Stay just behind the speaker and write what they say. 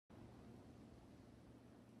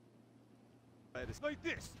It's like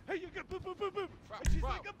this. Hey, you got boom, boom, boom, boom. And she's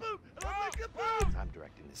like a boom, and I'm like a boom. I'm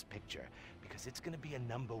directing this picture because it's gonna be a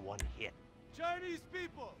 #1 hit. Chinese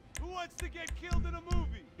people, who wants to get killed in a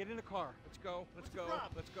movie? Get in the car. Let's go. Let's go.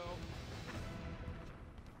 Let's go.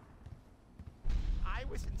 I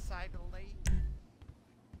was inside a lane.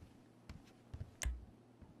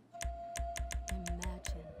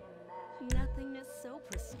 Imagine nothingness so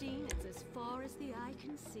pristine it's as far as the eye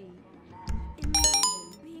can see.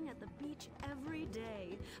 Imagine being at the beach every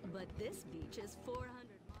day, but this beach is 400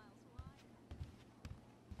 miles wide.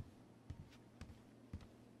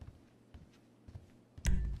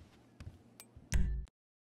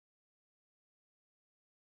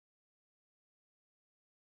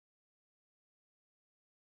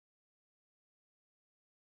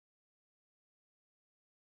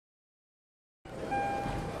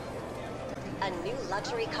 A new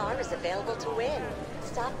luxury car is available to win.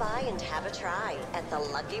 Stop by and have a try at the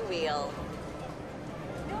Lucky Wheel.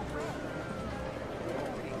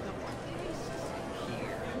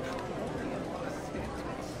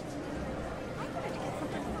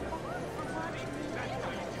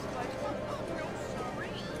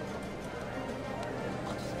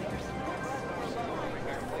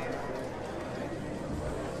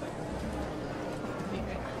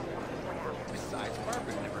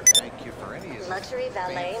 Luxury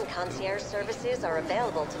valet and concierge services are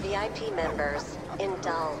available to VIP members.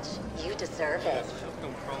 Indulge. You deserve it. She'll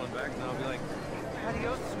come crawling back and I'll be like,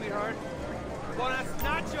 adios, sweetheart. Buenas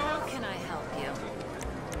nachos. How can I help you?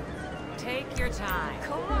 Take your time.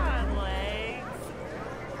 Come on, legs.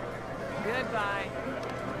 Goodbye.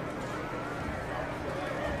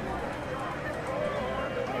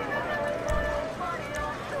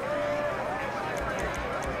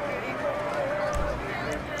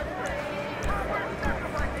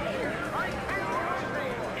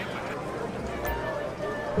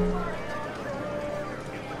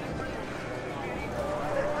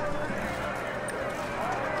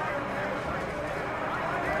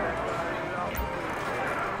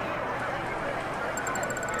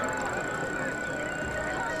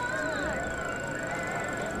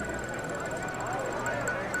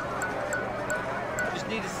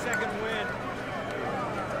 Need a second win.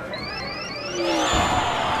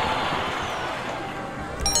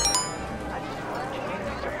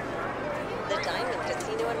 The Diamond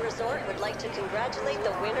Casino and Resort would like to congratulate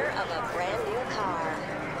the winner of a brand new car.